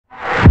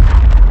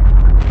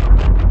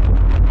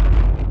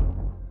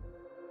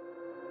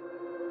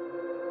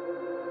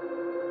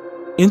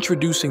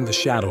Introducing the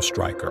Shadow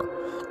Striker,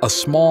 a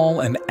small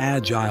and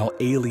agile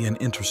alien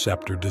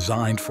interceptor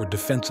designed for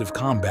defensive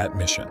combat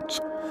missions.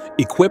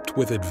 Equipped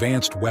with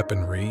advanced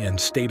weaponry and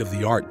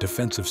state-of-the-art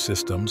defensive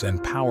systems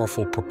and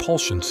powerful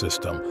propulsion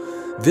system,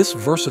 this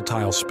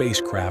versatile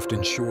spacecraft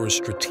ensures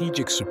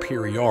strategic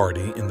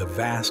superiority in the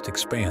vast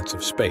expanse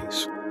of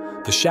space.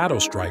 The Shadow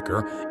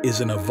Striker is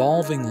an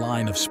evolving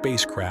line of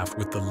spacecraft,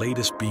 with the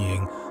latest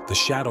being the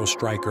Shadow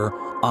Striker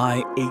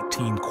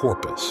I-18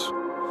 Corpus.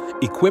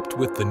 Equipped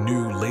with the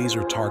new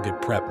laser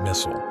target prep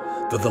missile,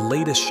 the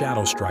latest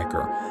Shadow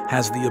Striker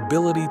has the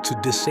ability to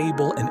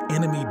disable an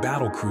enemy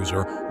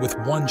battlecruiser with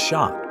one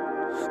shot.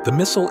 The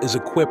missile is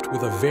equipped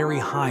with a very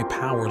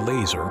high-power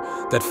laser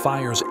that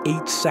fires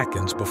 8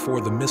 seconds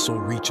before the missile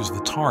reaches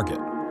the target.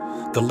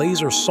 The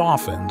laser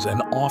softens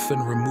and often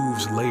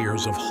removes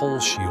layers of hull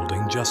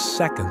shielding just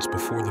seconds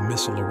before the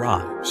missile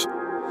arrives.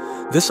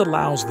 This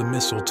allows the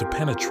missile to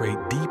penetrate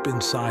deep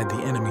inside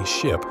the enemy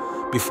ship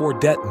before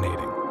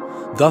detonating,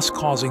 thus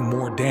causing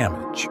more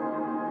damage.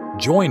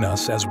 Join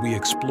us as we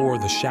explore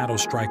the Shadow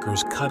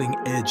Striker's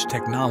cutting-edge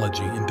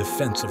technology in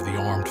defense of the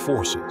armed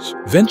forces.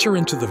 Venture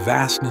into the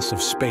vastness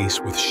of space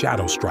with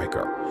Shadow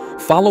Striker.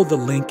 Follow the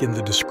link in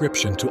the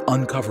description to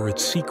uncover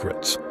its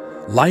secrets.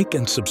 Like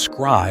and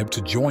subscribe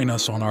to join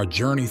us on our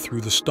journey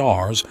through the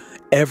stars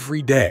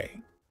every day.